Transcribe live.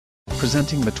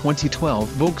Presenting the 2012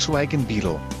 Volkswagen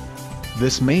Beetle.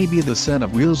 This may be the set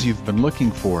of wheels you've been looking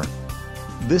for.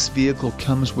 This vehicle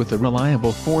comes with a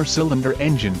reliable 4-cylinder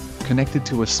engine, connected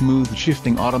to a smooth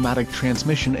shifting automatic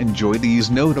transmission. Enjoy these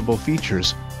notable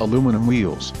features: aluminum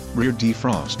wheels, rear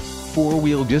defrost,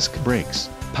 4-wheel disc brakes,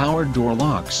 power door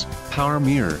locks, power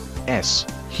mirrors,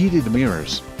 heated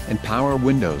mirrors, and power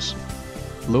windows.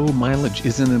 Low mileage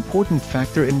is an important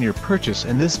factor in your purchase,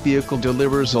 and this vehicle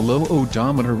delivers a low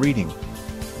odometer reading.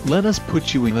 Let us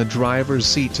put you in the driver's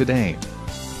seat today.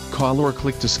 Call or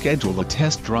click to schedule a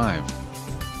test drive.